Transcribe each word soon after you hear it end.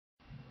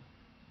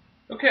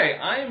Okay,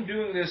 I am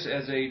doing this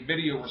as a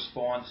video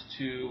response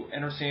to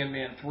Enter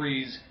Sandman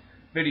 3's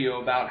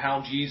video about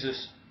how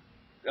Jesus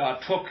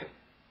took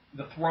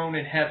the throne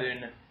in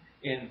heaven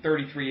in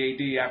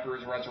 33 AD after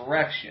his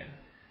resurrection.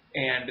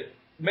 And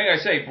may I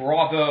say,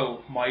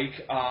 bravo,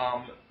 Mike.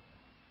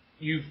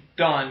 You've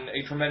done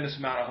a tremendous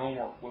amount of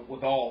homework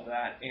with all of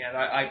that, and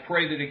I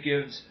pray that it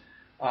gives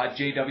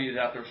JWs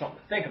out there something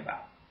to think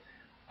about.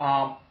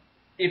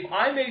 If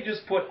I may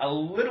just put a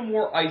little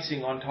more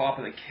icing on top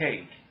of the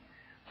cake,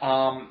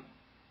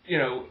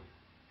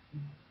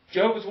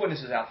 Jehovah's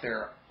Witnesses out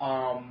there,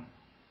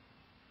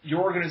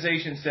 your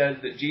organization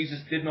says that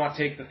Jesus did not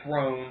take the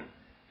throne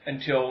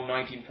until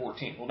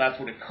 1914. Well, that's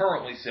what it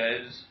currently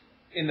says.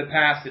 In the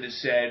past, it has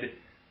said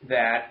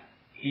that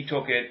he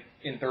took it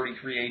in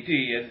 33 AD,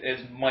 as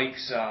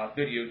Mike's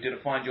video did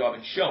a fine job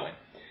in showing.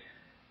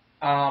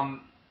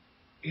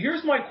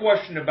 Here's my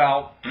question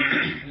about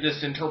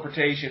this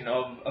interpretation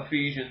of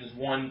Ephesians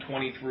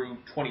 1:20 through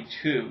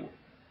 22.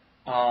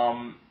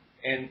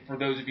 And for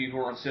those of you who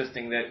are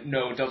insisting that,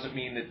 no, it doesn't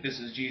mean that this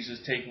is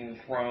Jesus taking the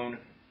throne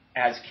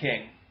as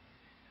king.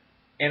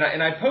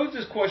 And I posed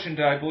this question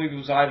to, I believe it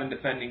was Ivan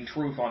Defending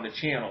Truth on the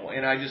channel,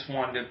 and I just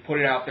wanted to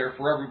put it out there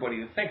for everybody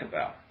to think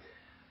about.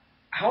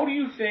 How do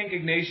you think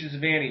Ignatius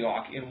of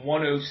Antioch in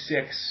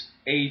 106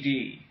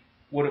 AD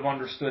would have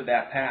understood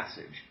that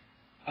passage?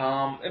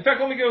 In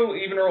fact, let me go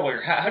even earlier.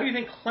 How do you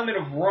think Clement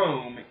of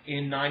Rome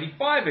in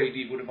 95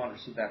 AD would have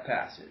understood that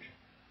passage?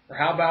 Or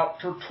how about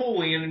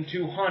Tertullian in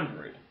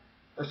 200?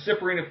 Or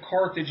Cyprian of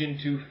Carthage in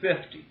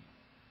 250?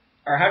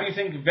 Or how do you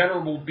think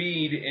Venerable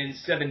Bede in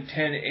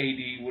 710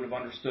 AD would have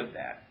understood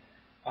that?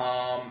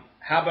 How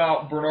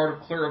about Bernard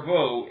of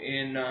Clairvaux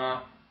in,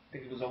 I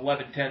think it was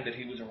 1110 that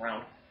he was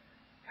around?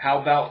 How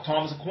about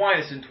Thomas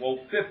Aquinas in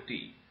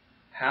 1250?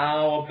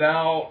 How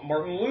about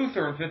Martin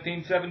Luther in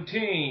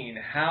 1517?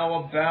 How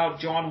about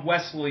John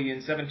Wesley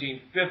in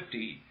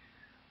 1750?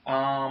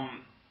 How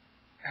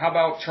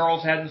about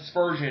Charles Haddon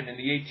Spurgeon in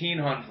the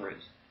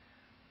 1800s?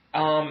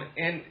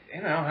 And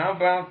how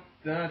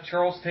about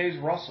Charles Taze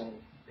Russell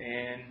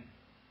in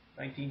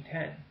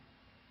 1910?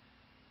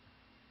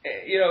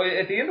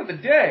 At the end of the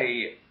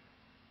day,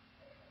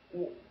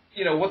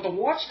 what the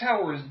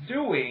Watchtower is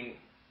doing,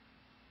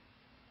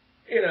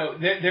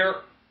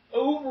 they're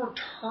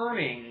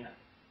overturning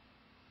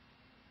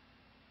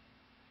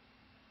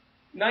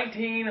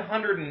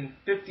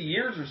 1950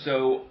 years or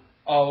so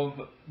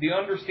of the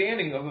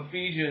understanding of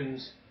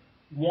Ephesians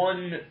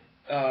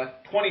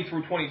 1:20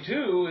 through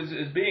 22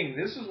 as being,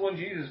 this is when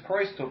Jesus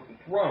Christ took the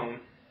throne,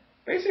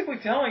 basically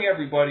telling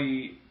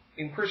everybody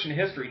in Christian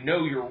history,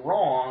 no, you're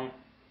wrong.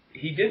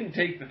 He didn't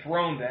take the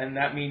throne then.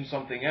 That means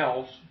something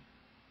else.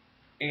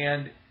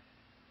 And,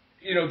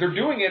 they're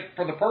doing it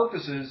for the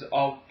purposes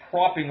of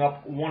propping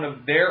up one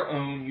of their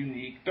own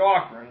unique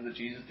doctrines, that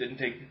Jesus didn't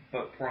take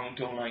the throne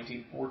until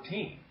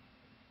 1914.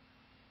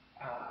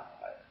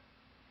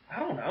 I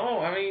don't know.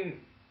 I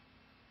mean,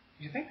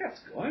 do you think that's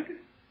good?